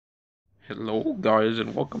Hello, guys,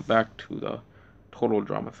 and welcome back to the Total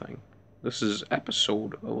Drama thing. This is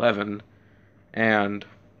episode 11, and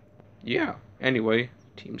yeah, anyway,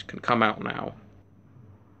 teams can come out now.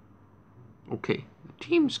 Okay, the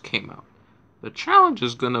teams came out. The challenge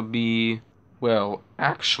is gonna be, well,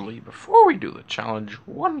 actually, before we do the challenge,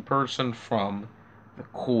 one person from the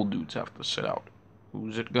cool dudes have to sit out.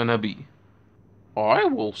 Who's it gonna be? I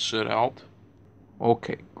will sit out.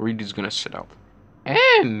 Okay, Greedy's gonna sit out.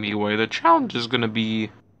 Anyway, the challenge is gonna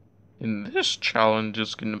be. In this challenge,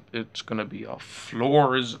 it's gonna be a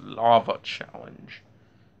floor is lava challenge.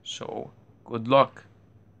 So good luck,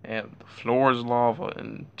 and the floor is lava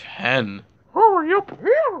in 10. Hurry up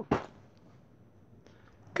here!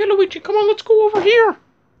 Okay, Luigi, come on, let's go over here.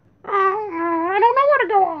 I don't know where to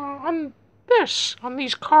go on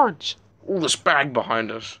these cards. Oh, this bag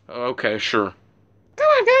behind us. Okay, sure. Come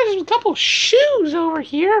on, guys, there's a couple shoes over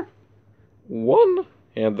here. One,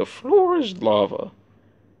 and the floor is lava.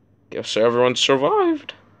 Guess everyone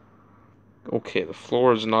survived. Okay, the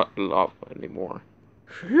floor is not lava anymore.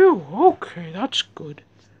 Phew, okay, that's good.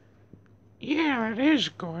 Yeah, it is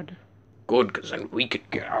good. Good, because then we could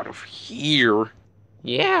get out of here.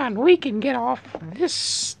 Yeah, and we can get off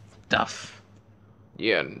this stuff.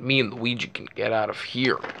 Yeah, and me and Luigi can get out of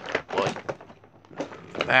here.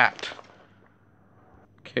 Like that.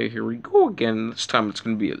 Okay, here we go again. This time it's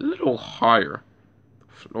going to be a little higher.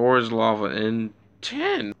 The floor is lava in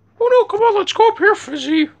 10. Oh no, come on, let's go up here,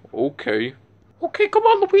 Fizzy. Okay. Okay, come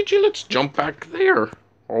on, Luigi, let's jump back there.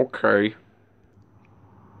 Okay.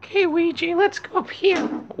 Okay, Luigi, let's go up here.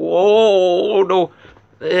 Whoa, no.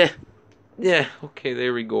 Yeah, okay,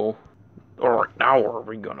 there we go. Alright, now where are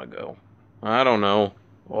we gonna go? I don't know.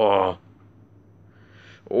 Oh,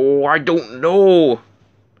 I don't know.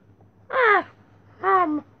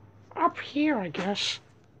 Up here, I guess.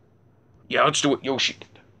 Yeah, let's do what Yoshi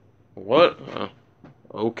did. What?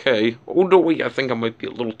 Okay. Oh, no, wait, I think I might be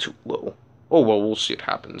a little too low. Oh, well, we'll see what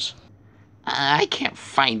happens. I can't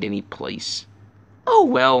find any place. Oh,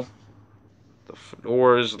 well. The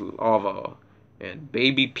floor is lava, and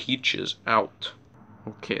Baby Peach is out.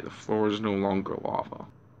 Okay, the floor is no longer lava.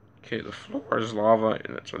 Okay, the floor is lava,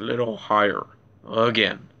 and it's a little higher.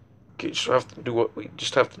 Again. Okay, we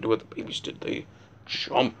just have to do what the babies did. They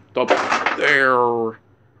jumped up there.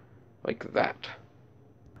 Like that.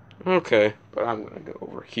 Okay, but I'm gonna go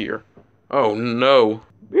over here. Oh no.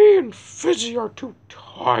 Me and Fizzy are too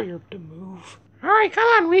tired to move. Alright, come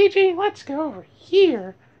on, Luigi. Let's go over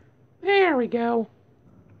here. There we go.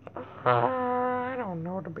 I don't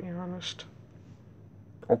know, to be honest.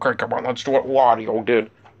 Okay, come on, let's do what Wario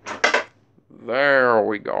did. There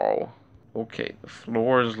we go. Okay, the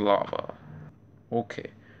floor is lava.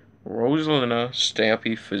 Okay, Rosalina,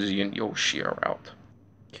 Stampy, Fizzy, and Yoshi are out.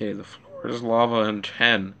 Okay, the floor is lava in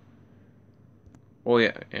 10. Oh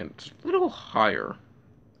yeah, and it's a little higher.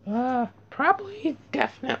 Probably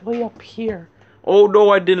definitely up here. Oh no,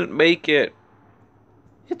 I didn't make it.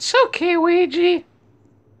 It's okay, Luigi.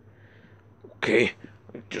 Okay,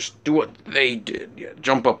 just do what they did. Yeah,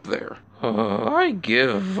 jump up there. I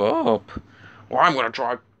give up. Well, I'm gonna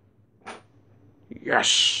try.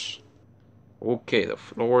 Yes. Okay, the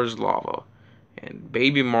floor is lava. And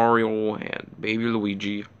Baby Mario and Baby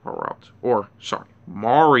Luigi are out. Or, sorry,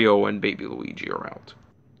 Mario and Baby Luigi are out.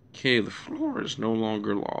 Okay, the floor is no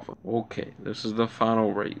longer lava. Okay, this is the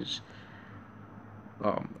final raise.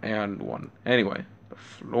 And 1. Anyway, the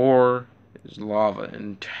floor is lava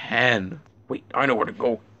in 10. Wait, I know where to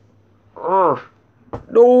go.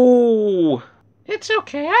 No! It's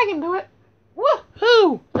okay, I can do it. Woohoo!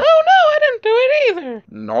 Oh no, I didn't do it either.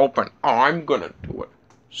 Nope, and I'm gonna do it.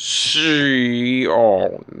 See?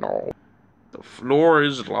 Oh no. The floor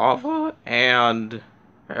is lava, and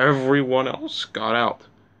everyone else got out.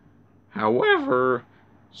 However,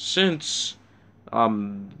 since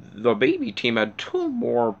the baby team had 2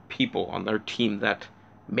 more people on their team that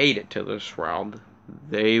made it to this round,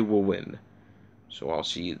 they will win. So I'll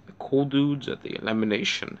see the cool dudes at the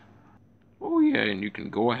elimination. Oh yeah, and you can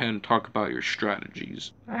go ahead and talk about your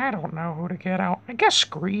strategies. I don't know who to get out. I guess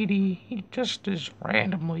Greedy. He just is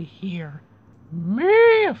randomly here.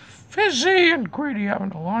 Me, Fizzy, and Greedy have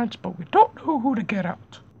an alliance, but we don't know who to get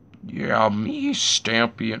out. Yeah, me,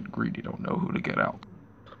 Stampy, and Greedy don't know who to get out.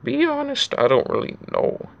 To be honest, I don't really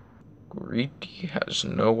know. Greedy has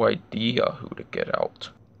no idea who to get out.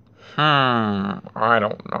 I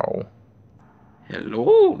don't know.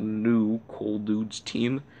 Hello, new Cool Dudes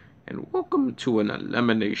team, and welcome to an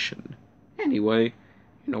elimination. Anyway,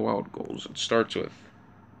 you know how it goes. It starts with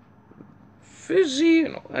Fizzy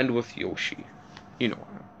and it'll end with Yoshi. You know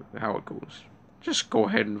how it goes. Just go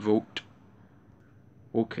ahead and vote.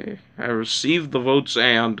 Okay, I received the votes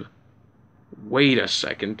and... Wait a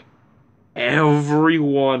second.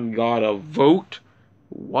 Everyone got a vote?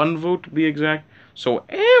 One vote to be exact. So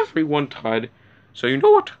everyone tied. So you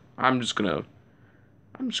know what? I'm just gonna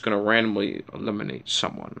randomly eliminate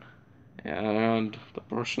someone. And the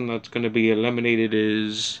person that's gonna be eliminated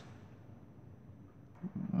is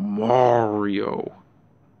Mario.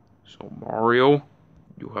 So Mario,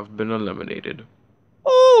 you have been eliminated.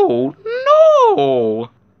 Oh no!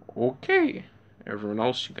 Okay. Everyone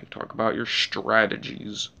else, you can talk about your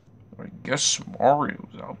strategies. I guess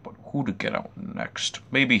Mario's out, but who to get out next?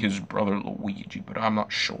 Maybe his brother Luigi, but I'm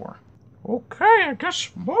not sure. Okay, I guess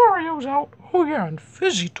Mario's out. Oh yeah, and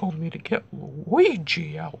Fizzy told me to get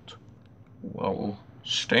Luigi out. Well,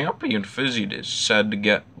 Stampy and Fizzy said to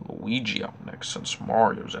get Luigi out next since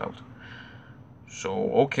Mario's out.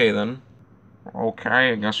 So, okay then.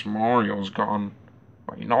 Okay, I guess Mario's gone.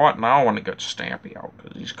 But you know what? Now I want to get Stampy out,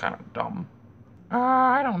 because he's kind of dumb.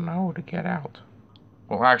 I don't know who to get out.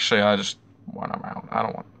 Well, actually, I just want him out.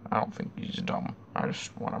 I don't think he's dumb. I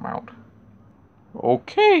just want him out.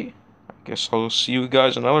 Okay. I guess I'll see you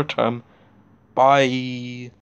guys another time. Bye.